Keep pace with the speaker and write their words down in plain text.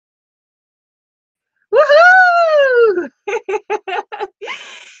Woohoo!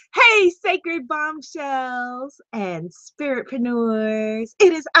 Hey, sacred bombshells and spiritpreneurs.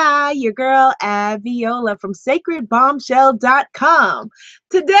 It is I, your girl, Aviola from sacredbombshell.com.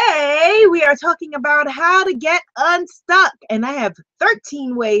 Today, we are talking about how to get unstuck. And I have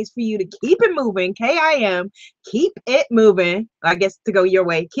 13 ways for you to keep it moving. KIM, keep it moving. I guess to go your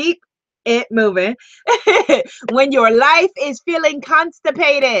way. Keep it moving when your life is feeling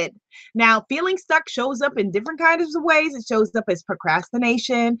constipated. Now, feeling stuck shows up in different kinds of ways. It shows up as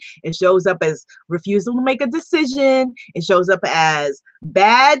procrastination. It shows up as refusal to make a decision. It shows up as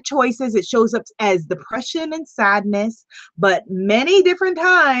bad choices. It shows up as depression and sadness. But many different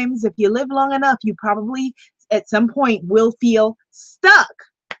times, if you live long enough, you probably at some point will feel stuck.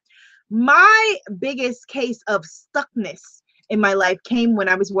 My biggest case of stuckness in my life came when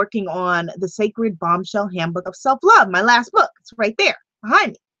I was working on the Sacred Bombshell Handbook of Self-Love, my last book. It's right there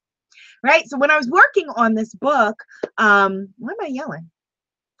behind me. Right? So when I was working on this book, why am I yelling?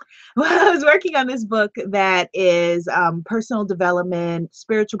 When I was working on this book that is personal development,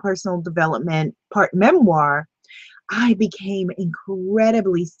 spiritual personal development, part memoir, I became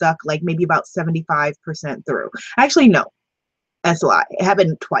incredibly stuck, like maybe about 75% through. Actually, no, that's a lie. It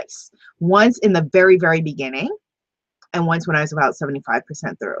happened twice. Once in the very, very beginning, and once when I was about 75%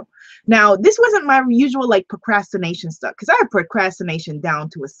 through. Now, this wasn't my usual like procrastination stuff, because I have procrastination down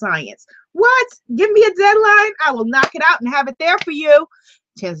to a science. What? Give me a deadline, I will knock it out and have it there for you.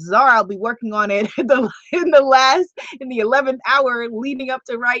 Chances are I'll be working on it in the 11th hour leading up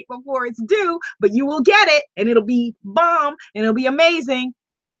to right before it's due, but you will get it and it'll be bomb and it'll be amazing.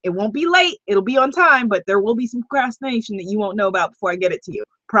 It won't be late, it'll be on time, but there will be some procrastination that you won't know about before I get it to you,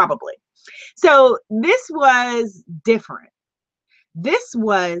 probably. So this was different. This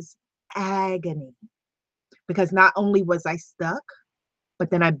was agony, because not only was I stuck,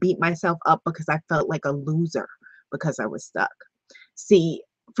 but then I beat myself up because I felt like a loser because I was stuck. See,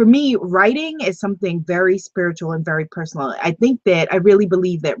 for me, writing is something very spiritual and very personal. I think that I really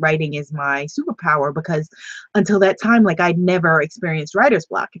believe that writing is my superpower, because until that time, like, I'd never experienced writer's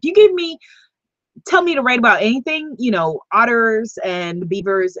block. If you tell me to write about anything, otters and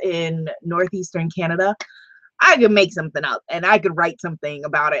beavers in northeastern Canada, I could make something up and I could write something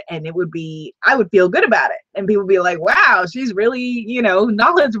about it, and I would feel good about it. And people would be like, wow, she's really,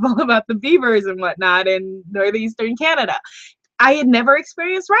 knowledgeable about the beavers and whatnot in northeastern Canada. I had never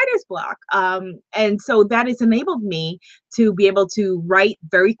experienced writer's block. And so that has enabled me to be able to write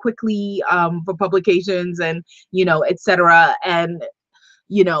very quickly for publications and, et cetera. And,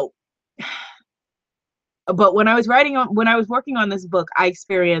 but when I was working on this book, I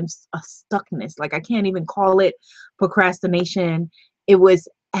experienced a stuckness. Like, I can't even call it procrastination. It was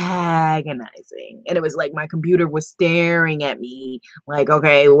agonizing. And it was like my computer was staring at me like,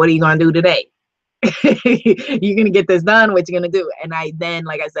 okay, what are you going to do today? You're going to get this done. What you going to do? And I then,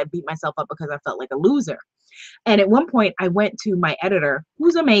 like I said, beat myself up because I felt like a loser. And at one point, I went to my editor,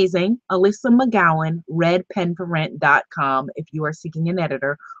 who's amazing, Alyssa McGowan, redpenforrent.com. If you are seeking an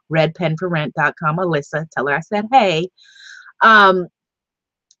editor, redpenforrent.com. Alyssa, tell her I said, hey. I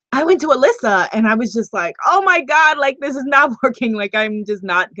went to Alyssa and I was just like, oh my God, like, this is not working. Like, I'm just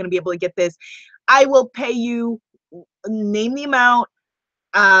not going to be able to get this. I will pay you, name the amount,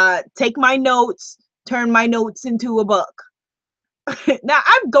 take my notes, turn my notes into a book. Now,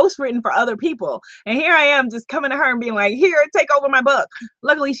 I've ghostwritten for other people, and here I am just coming to her and being like, here, take over my book.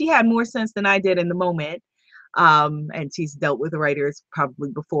 Luckily, she had more sense than I did in the moment. And she's dealt with writers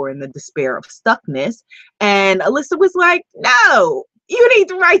probably before in the despair of stuckness. And Alyssa was like, no, you need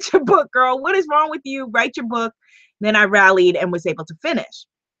to write your book, girl. What is wrong with you? Write your book. Then I rallied and was able to finish.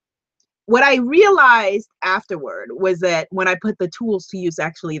 What I realized afterward was that when I put the tools to use,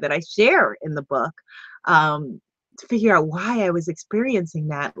 actually, that I share in the book, to figure out why I was experiencing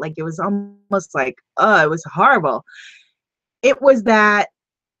that, like, it was almost like, it was horrible. It was that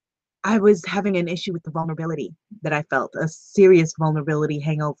I was having an issue with the vulnerability that I felt, a serious vulnerability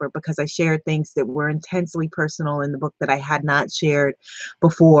hangover, because I shared things that were intensely personal in the book that I had not shared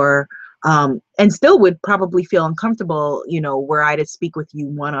before. And still would probably feel uncomfortable, were I to speak with you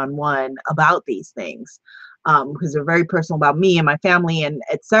one-on-one about these things, because they're very personal about me and my family and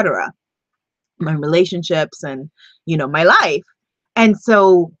etc., my relationships and, my life. And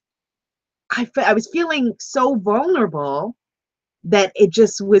so I was feeling so vulnerable that it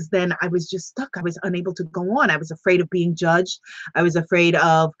just was, then I was just stuck. I was unable to go on. I was afraid of being judged. I was afraid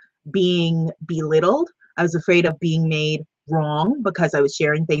of being belittled. I was afraid of being made wrong because I was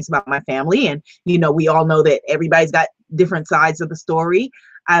sharing things about my family. And, we all know that everybody's got different sides of the story.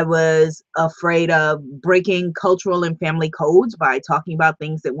 I was afraid of breaking cultural and family codes by talking about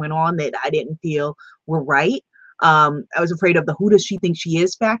things that went on that I didn't feel were right. I was afraid of the who does she think she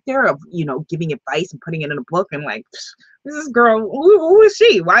is factor of, giving advice and putting it in a book and like, this girl, who is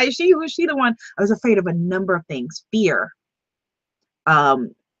she? Why is she? Who is she the one? I was afraid of a number of things. Fear.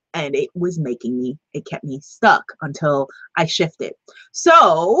 And it kept me stuck until I shifted.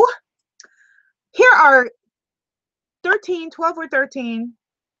 So here are 13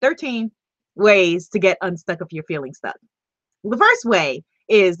 ways to get unstuck if you're feeling stuck. The first way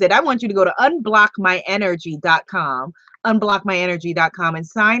is that I want you to go to unblockmyenergy.com, and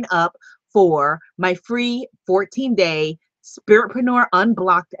sign up for my free 14-day Spiritpreneur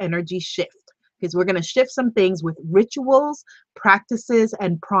Unblocked Energy Shift. Because we're going to shift some things with rituals, practices,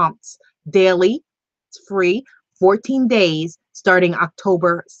 and prompts daily. It's free, 14 days, starting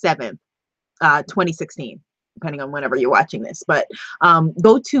October 7th, 2016. Depending on whenever you're watching this. But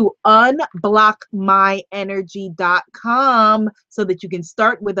go to unblockmyenergy.com so that you can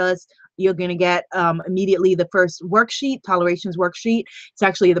start with us. You're going to get immediately the first worksheet, tolerations worksheet. It's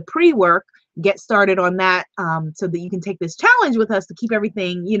actually the pre-work. Get started on that so that you can take this challenge with us to keep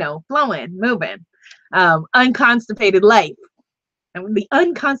everything, flowing, moving. Unconstipated life. And the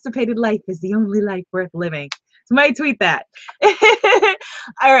unconstipated life is the only life worth living. Somebody tweet that.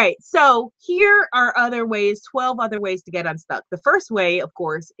 All right, so here are 12 other ways to get unstuck. The first way, of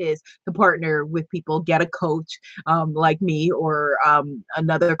course, is to partner with people, get a coach like me or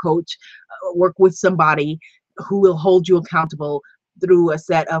another coach, work with somebody who will hold you accountable through a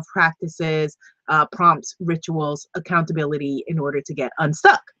set of practices, prompts, rituals, accountability in order to get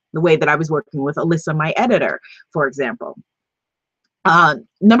unstuck. The way that I was working with Alyssa, my editor, for example.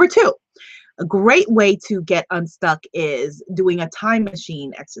 Number 2. A great way to get unstuck is doing a time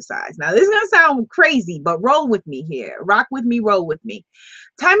machine exercise. Now, this is going to sound crazy, but roll with me here. Rock with me, roll with me.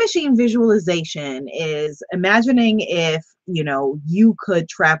 Time machine visualization is imagining if, you could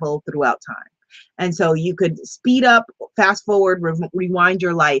travel throughout time. And so you could speed up, fast forward, rewind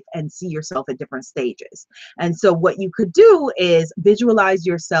your life and see yourself at different stages. And so what you could do is visualize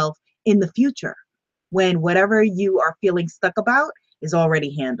yourself in the future when whatever you are feeling stuck about is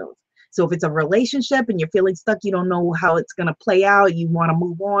already handled. So if it's a relationship and you're feeling stuck, you don't know how it's going to play out, you want to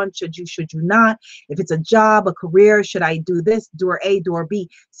move on, should you not? If it's a job, a career, should I do this, door A, door B?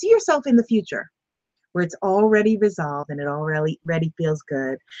 See yourself in the future where it's already resolved and it already feels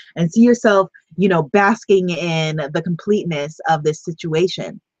good. And see yourself, basking in the completeness of this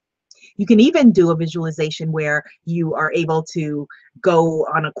situation. You can even do a visualization where you are able to go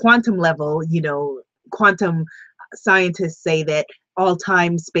on a quantum level. Quantum scientists say that all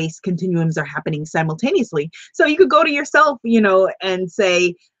time space continuums are happening simultaneously. So you could go to yourself, and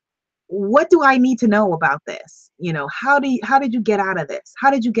say, what do I need to know about this? How did you get out of this? How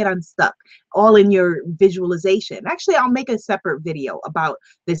did you get unstuck? All in your visualization. Actually, I'll make a separate video about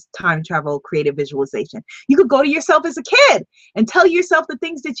this time travel creative visualization. You could go to yourself as a kid and tell yourself the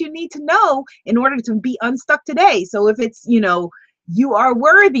things that you need to know in order to be unstuck today. So if it's, you are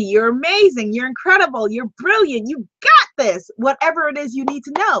worthy, you're amazing, you're incredible, you're brilliant, you got this, whatever it is you need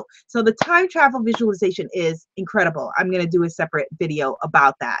to know. So the time travel visualization is incredible. I'm going to do a separate video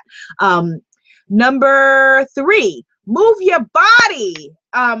about that. Number 3, move your body.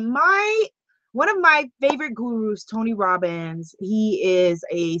 One of my favorite gurus, Tony Robbins, he is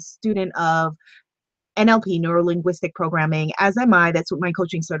a student of NLP, neuro-linguistic programming, as am I. That's what my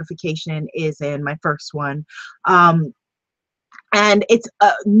coaching certification is in, my first one. And it's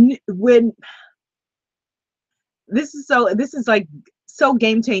when this is like so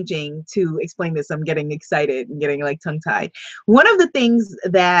game changing to explain this. I'm getting excited and getting like tongue tied. One of the things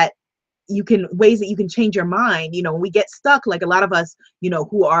that ways that you can change your mind, when we get stuck, like a lot of us,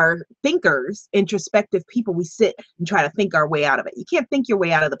 who are thinkers, introspective people, we sit and try to think our way out of it. You can't think your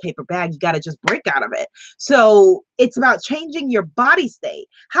way out of the paper bag. You got to just break out of it. So it's about changing your body state.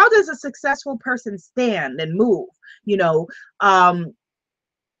 How does a successful person stand and move?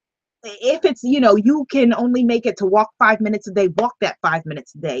 If it's, you can only make it to walk 5 minutes a day, walk that 5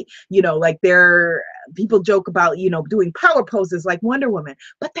 minutes a day. Like people joke about, doing power poses like Wonder Woman,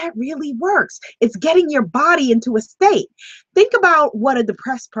 but that really works. It's getting your body into a state. Think about what a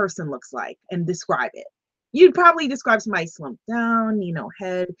depressed person looks like and describe it. You'd probably describe somebody slumped down,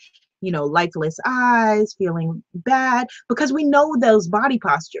 head, lifeless eyes, feeling bad, because we know those body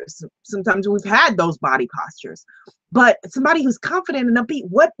postures. Sometimes we've had those body postures. But somebody who's confident and upbeat,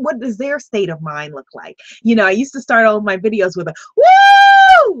 what does their state of mind look like? I used to start all of my videos with a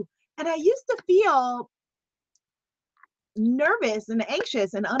woo! And I used to feel nervous and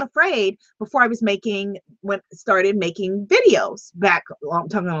anxious and unafraid before I was started making videos back a long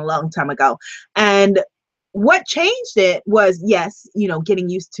time ago. And what changed it was, yes, getting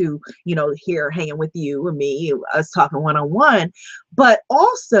used to, here hanging with you and me, us talking one-on-one, but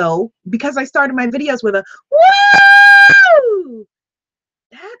also because I started my videos with a woo,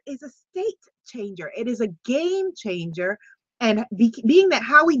 that is a state changer. It is a game changer. And being that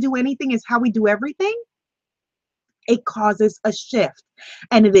how we do anything is how we do everything, it causes a shift.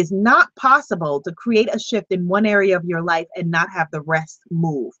 And it is not possible to create a shift in one area of your life and not have the rest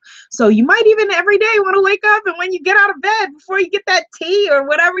move. So you might even every day want to wake up, and when you get out of bed, before you get that tea or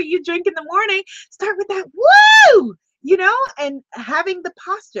whatever you drink in the morning, start with that woo, and having the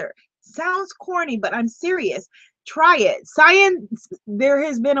posture. Sounds corny, but I'm serious. Try it. Science, there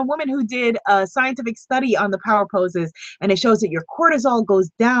has been a woman who did a scientific study on the power poses, and it shows that your cortisol goes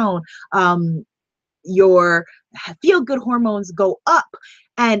down, your feel-good hormones go up,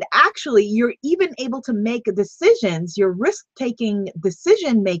 and actually you're even able to make decisions. Your risk-taking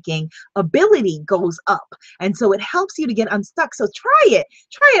decision-making ability goes up, and so it helps you to get unstuck. So try it.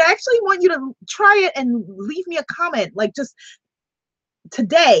 I actually want you to try it and leave me a comment, like, just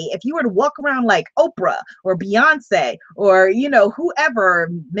today, if you were to walk around like Oprah or Beyonce or whoever,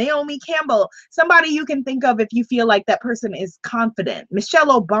 Naomi Campbell, somebody you can think of if you feel like that person is confident,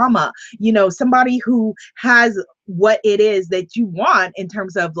 Michelle Obama, somebody who has what it is that you want in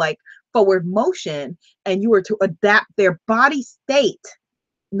terms of like forward motion, and you were to adapt their body state,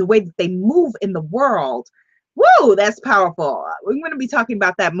 the way that they move in the world. Whoa, that's powerful. We're going to be talking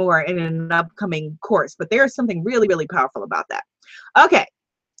about that more in an upcoming course, but there's something really, really powerful about that. Okay,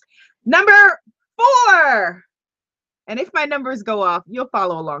 number 4. And if my numbers go off, you'll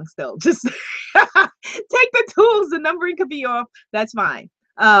follow along still. Just take the tools. The numbering could be off. That's fine.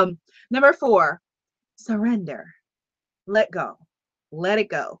 Number 4, surrender. Let go. Let it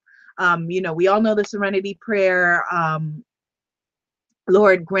go. We all know the serenity prayer.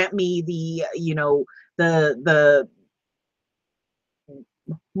 Lord, grant me the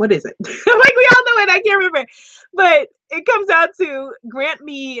what is it? Like, we all know it. I can't remember, but it comes out to grant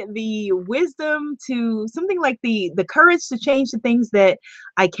me the wisdom to something like the courage to change the things that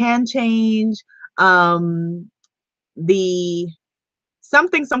I can change. The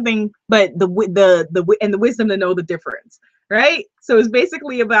something, but the wisdom to know the difference, right? So it's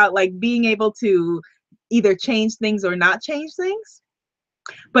basically about like being able to either change things or not change things.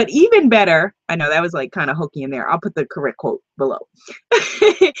 But even better, I know that was like kind of hokey in there. I'll put the correct quote below.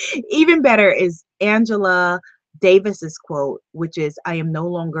 Even better is Angela Davis's quote, which is, I am no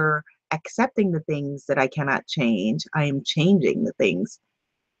longer accepting the things that I cannot change. I am changing the things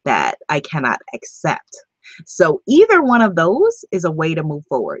that I cannot accept. So either one of those is a way to move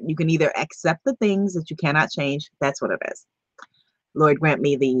forward. You can either accept the things that you cannot change. That's what it is. Lord, grant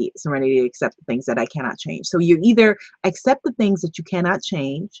me the serenity to accept the things that I cannot change. So you either accept the things that you cannot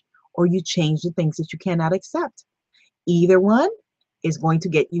change, or you change the things that you cannot accept. Either one is going to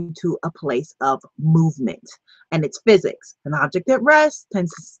get you to a place of movement. And it's physics. An object at rest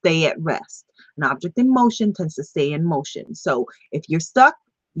tends to stay at rest. An object in motion tends to stay in motion. So if you're stuck,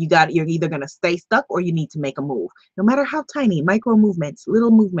 you're either going to stay stuck or you need to make a move. No matter how tiny, micro movements,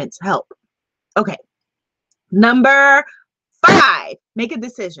 little movements help. Okay. Number 5, make a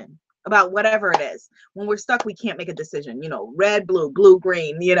decision about whatever it is. When we're stuck, we can't make a decision. Red, blue,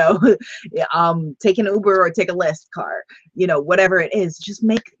 green, take an Uber or take a Lyft car, whatever it is, just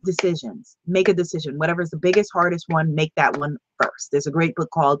make decisions. Make a decision. Whatever's the biggest, hardest one, make that one first. There's a great book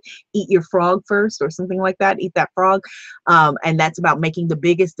called Eat Your Frog First or something like that. Eat That Frog. And that's about making the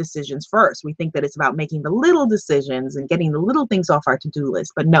biggest decisions first. We think that it's about making the little decisions and getting the little things off our to-do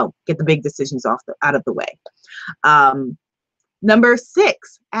list, but no, get the big decisions out of the way. Number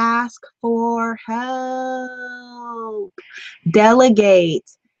 6, ask for help.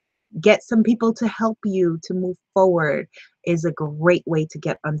 Delegate. Get some people to help you to move forward is a great way to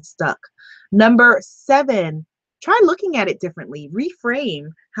get unstuck. Number 7, try looking at it differently. Reframe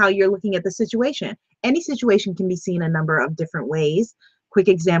how you're looking at the situation. Any situation can be seen a number of different ways. Quick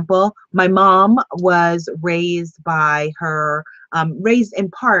example, my mom was raised by her, raised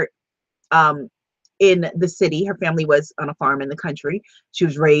in part in the city. Her family was on a farm in the country. She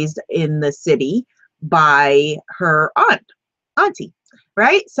was raised in the city by her auntie,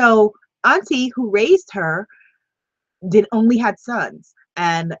 right? So auntie who raised her only had sons.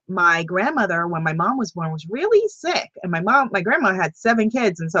 And my grandmother, when my mom was born, was really sick. And my grandma had 7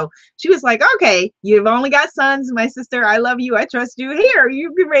 kids. And so she was like, okay, you've only got sons. My sister, I love you. I trust you. Here,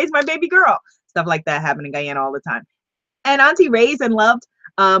 you can raise my baby girl. Stuff like that happened in Guyana all the time. And auntie raised and loved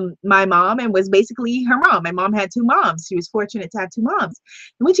my mom and was basically her mom. My mom had two moms. She was fortunate to have two moms.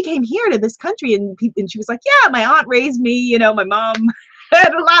 And when she came here to this country and she was like, yeah, my aunt raised me, you know, my mom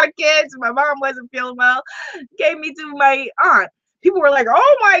had a lot of kids. My mom wasn't feeling well, gave me to my aunt. People were like,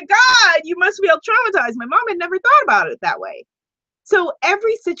 oh my God, you must feel traumatized. My mom had never thought about it that way. So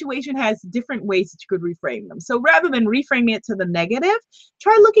every situation has different ways that you could reframe them. So rather than reframing it to the negative,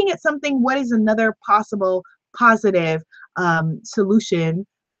 try looking at something, what is another possible positive solution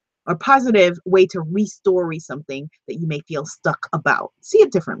or positive way to restore something that you may feel stuck about. See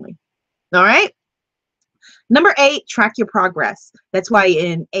it differently. All right. Number 8, track your progress. That's why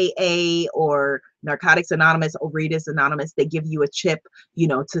in AA or Narcotics Anonymous, Overeaters Anonymous, they give you a chip, you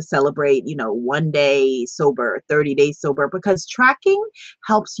know, to celebrate, you know, 1 day sober, 30 days sober, because tracking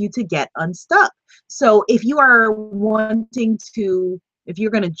helps you to get unstuck. So if you are wanting to, if you're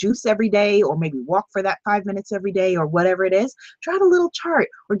going to juice every day or maybe walk for that 5 minutes every day or whatever it is, try a little chart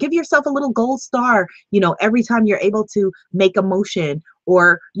or give yourself a little gold star, you know, every time you're able to make a motion,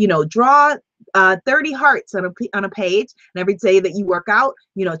 or, you know, draw 30 hearts on a page, and every day that you work out,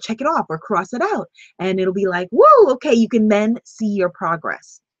 you know, check it off or cross it out, and it'll be like, whoa, okay, you can then see your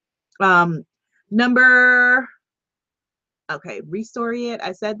progress. Restore it.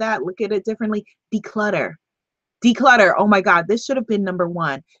 I said that. Look at it differently. Declutter. Declutter. Oh my God, this should have been number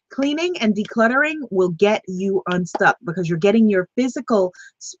 1. Cleaning and decluttering will get you unstuck because you're getting your physical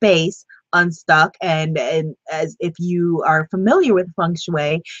space unstuck. And as if you are familiar with feng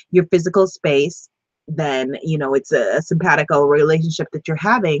shui, your physical space, then, you know, it's a simpatico relationship that you're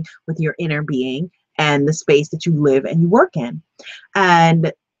having with your inner being and the space that you live and you work in.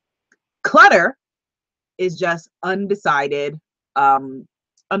 And clutter is just undecided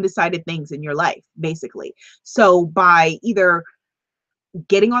things in your life, basically. So by either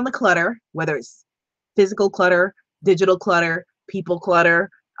getting on the clutter, whether it's physical clutter, digital clutter, people clutter,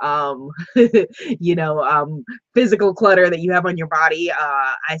 physical clutter that you have on your body,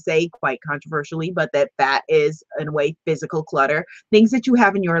 I say quite controversially, but that is in a way physical clutter, things that you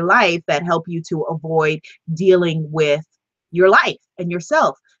have in your life that help you to avoid dealing with your life and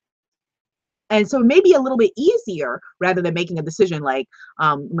yourself. And so maybe a little bit easier, rather than making a decision like,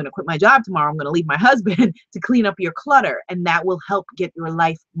 I'm going to quit my job tomorrow, I'm going to leave my husband, to clean up your clutter. And that will help get your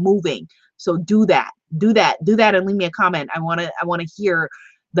life moving. So do that, and leave me a comment. I want to hear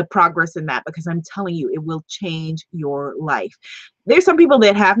the progress in that, because I'm telling you, it will change your life. There's some people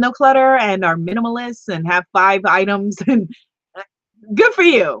that have no clutter and are minimalists and have 5 items, and good for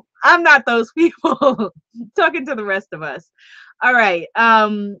you. I'm not those people. Talking to the rest of us. All right.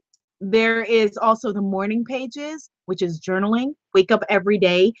 There is also the morning pages, which is journaling. Wake up every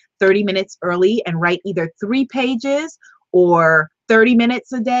day 30 minutes early and write either 3 pages or 30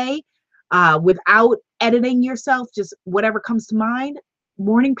 minutes a day without editing yourself, just whatever comes to mind.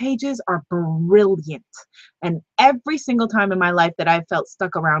 Morning pages are brilliant. And every single time in my life that I've felt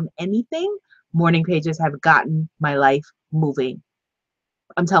stuck around anything, morning pages have gotten my life moving.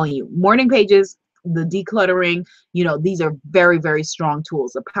 I'm telling you, morning pages, the decluttering, you know, these are very, very strong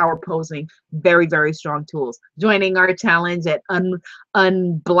tools. The power posing, very, very strong tools. Joining our challenge at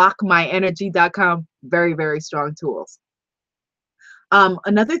unblockmyenergy.com, very, very strong tools.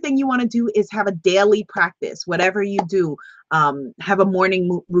 Another thing you want to do is have a daily practice. Whatever you do, have a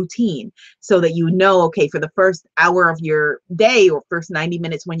morning routine so that you know, okay, for the first hour of your day or first 90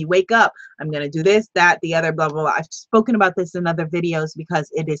 minutes when you wake up, I'm going to do this, that, the other, blah, blah, blah. I've spoken about this in other videos because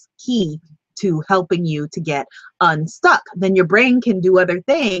it is key to helping you to get unstuck. Then your brain can do other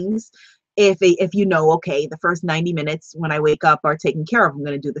things if you know, okay, the first 90 minutes when I wake up are taken care of. I'm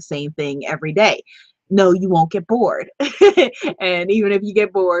going to do the same thing every day. No, you won't get bored. And even if you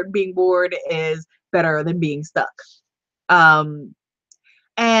get bored, being bored is better than being stuck. And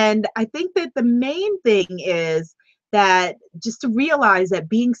I think that the main thing is that just to realize that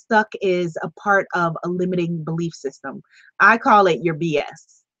being stuck is a part of a limiting belief system. I call it your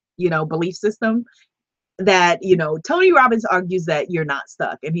BS, belief system. That, Tony Robbins argues that you're not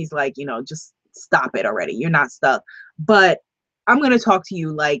stuck. And he's like, just stop it already. You're not stuck. But I'm going to talk to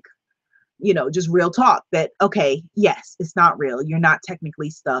you like, just real talk that, okay, yes, it's not real. You're not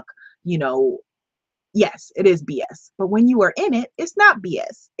technically stuck. Yes, it is BS. But when you are in it, it's not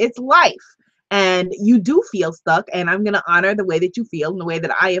BS. It's life. And you do feel stuck. And I'm going to honor the way that you feel and the way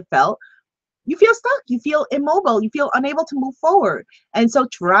that I have felt. You feel stuck. You feel immobile. You feel unable to move forward. And so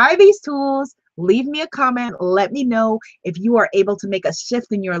try these tools. Leave me a comment. Let me know if you are able to make a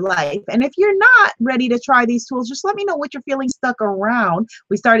shift in your life. And if you're not ready to try these tools, just let me know what you're feeling stuck around.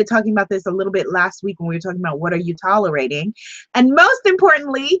 We started talking about this a little bit last week when we were talking about what are you tolerating. And most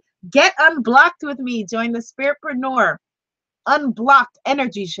importantly, get unblocked with me. Join the Spiritpreneur Unblocked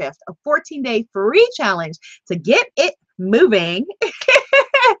Energy Shift, a 14-day free challenge to get it moving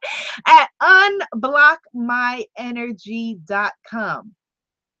at unblockmyenergy.com.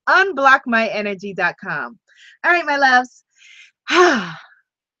 Unblockmyenergy.com. All right, my loves.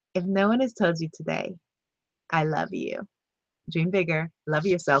 If no one has told you today, I love you. Dream bigger, love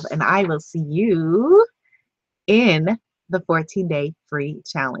yourself, and I will see you in the 14-day free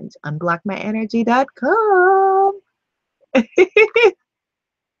challenge. Unblockmyenergy.com.